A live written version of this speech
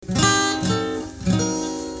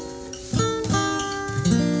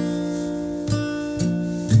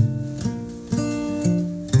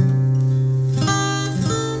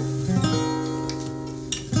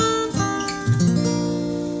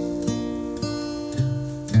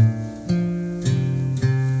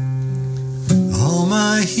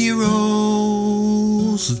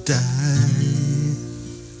souls have died.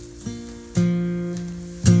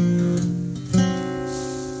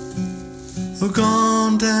 Or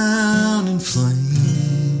gone down in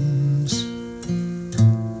flames.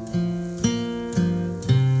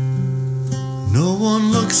 No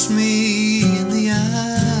one looks me in the eye.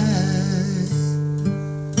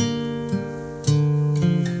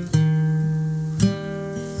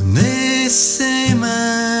 And they say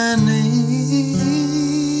my name,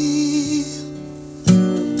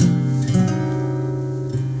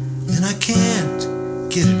 and I can't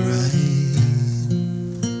get it right.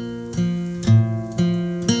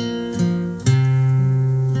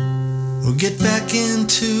 Or get back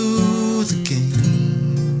into the game.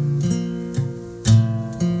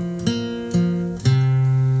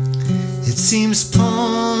 It seems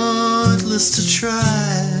pointless to try,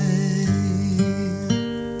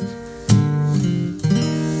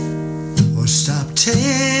 or stop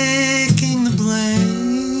taking the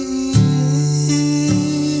blame.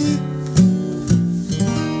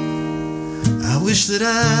 I wish that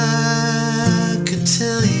I could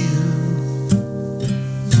tell you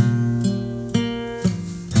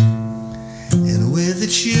in a way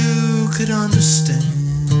that you could understand.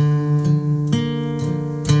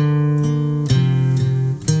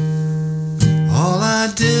 All I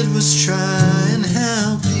did was try and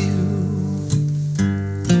help you.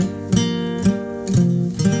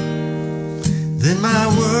 Then my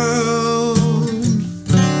world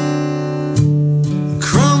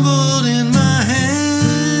crumbled in my hands.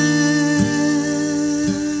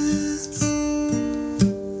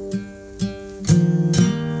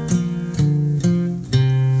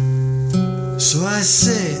 So I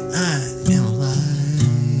say I am alive.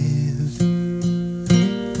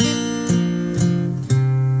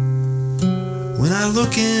 When I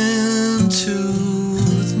look into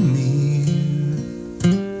the mirror,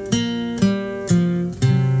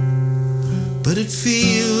 but it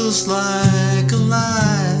feels like a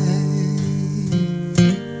lie,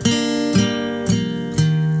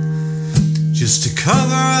 just to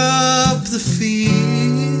cover up the fear.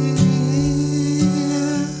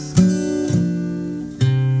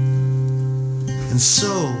 And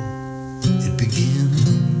so it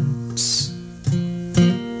begins.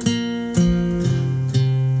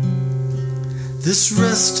 This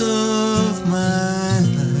rest of my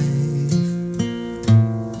life,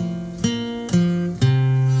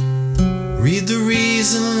 read the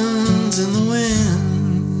reasons in the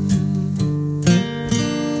wind.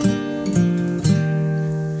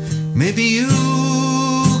 Maybe you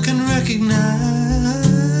can recognize.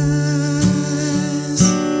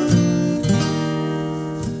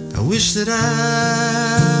 I wish that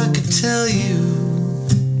I could tell you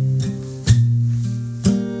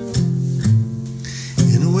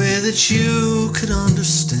that you could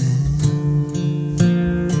understand.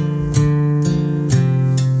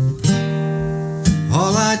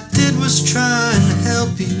 All I did was try and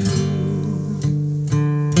help you.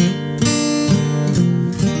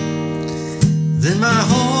 Then my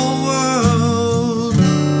whole world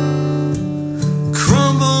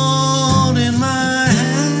crumbled in my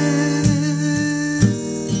hands.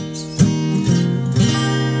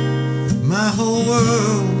 My whole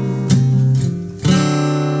world